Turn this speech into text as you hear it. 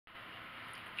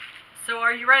So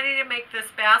are you ready to make this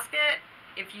basket?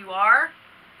 If you are,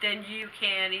 then you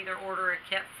can either order a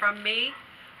kit from me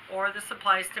or the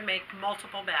supplies to make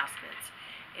multiple baskets.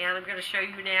 And I'm going to show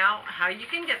you now how you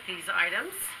can get these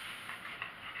items.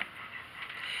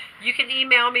 You can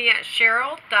email me at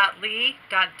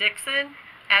cheryl.lea.dixon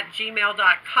at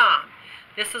gmail.com.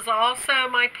 This is also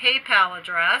my PayPal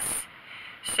address.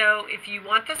 So if you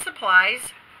want the supplies,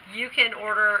 you can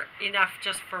order enough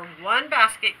just for one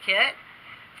basket kit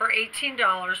for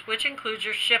 $18, which includes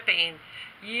your shipping.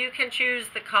 You can choose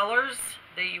the colors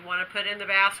that you want to put in the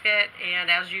basket,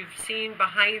 and as you've seen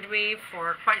behind me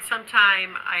for quite some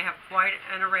time, I have quite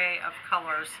an array of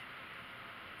colors.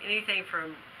 Anything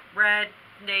from red,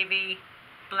 navy,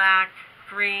 black,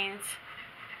 greens.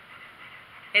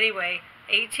 Anyway,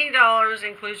 $18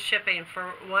 includes shipping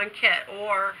for one kit,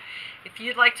 or if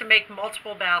you'd like to make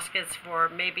multiple baskets for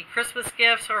maybe Christmas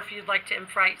gifts, or if you'd like to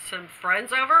invite some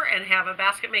friends over and have a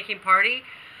basket making party.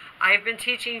 I've been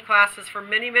teaching classes for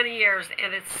many, many years,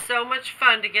 and it's so much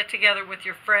fun to get together with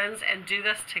your friends and do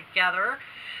this together.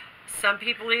 Some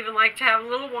people even like to have a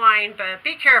little wine, but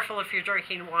be careful if you're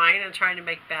drinking wine and trying to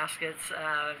make baskets.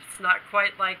 It's not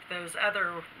quite like those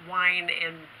other wine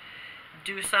and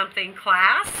do something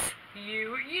class.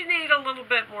 You need a little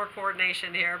bit more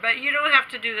coordination here, but you don't have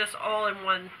to do this all in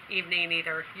one evening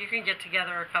either. You can get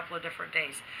together a couple of different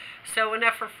days. So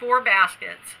enough for 4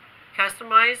 baskets.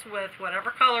 Customized with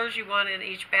whatever colors you want in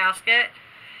each basket,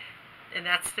 and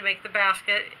that's to make the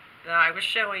basket that I was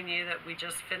showing you that we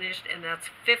just finished, and that's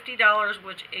 $50,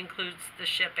 which includes the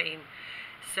shipping.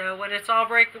 So when it's all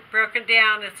broken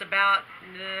down, it's about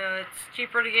it's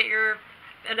cheaper to get your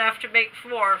enough to make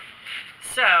 4.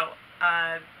 So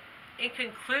in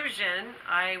conclusion,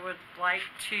 I would like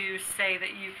to say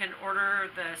that you can order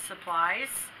the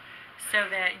supplies so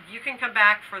that you can come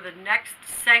back for the next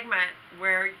segment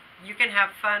where you can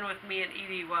have fun with me and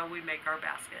Edie while we make our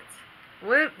baskets.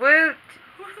 Woot woot!